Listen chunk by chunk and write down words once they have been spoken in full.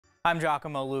I'm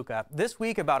Giacomo Luca. This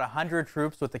week, about 100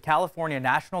 troops with the California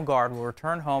National Guard will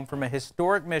return home from a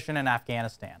historic mission in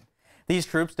Afghanistan. These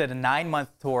troops did a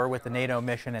 9-month tour with the NATO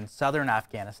mission in southern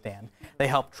Afghanistan. They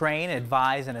helped train,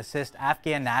 advise, and assist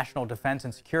Afghan National Defense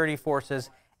and Security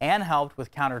Forces and helped with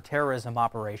counterterrorism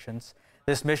operations.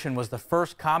 This mission was the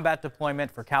first combat deployment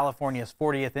for California's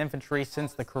 40th Infantry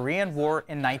since the Korean War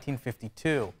in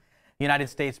 1952. United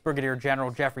States Brigadier General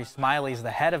Jeffrey Smiley is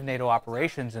the head of NATO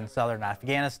operations in southern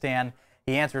Afghanistan.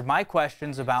 He answered my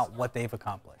questions about what they've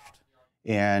accomplished.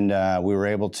 And we were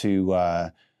able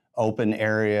to open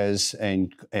areas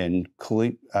and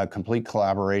complete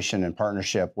collaboration and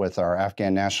partnership with our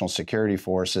Afghan National Security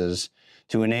Forces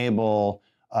to enable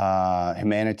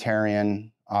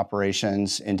humanitarian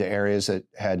operations into areas that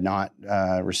had not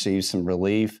received some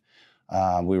relief.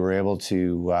 We were able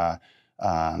to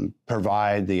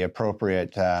provide the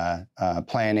appropriate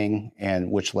planning,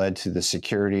 and which led to the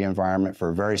security environment for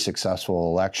a very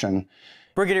successful election.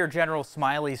 Brigadier General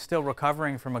Smiley is still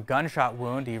recovering from a gunshot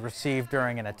wound he received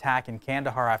during an attack in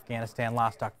Kandahar, Afghanistan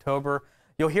last October.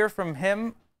 You'll hear from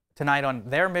him tonight on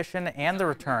their mission and the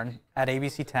return at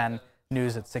ABC 10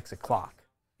 News at 6 o'clock.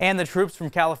 And the troops from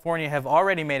California have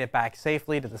already made it back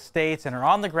safely to the States and are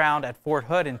on the ground at Fort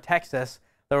Hood in Texas.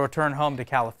 They'll return home to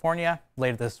California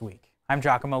later this week. I'm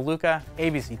Giacomo Luca,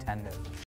 ABC 10 News.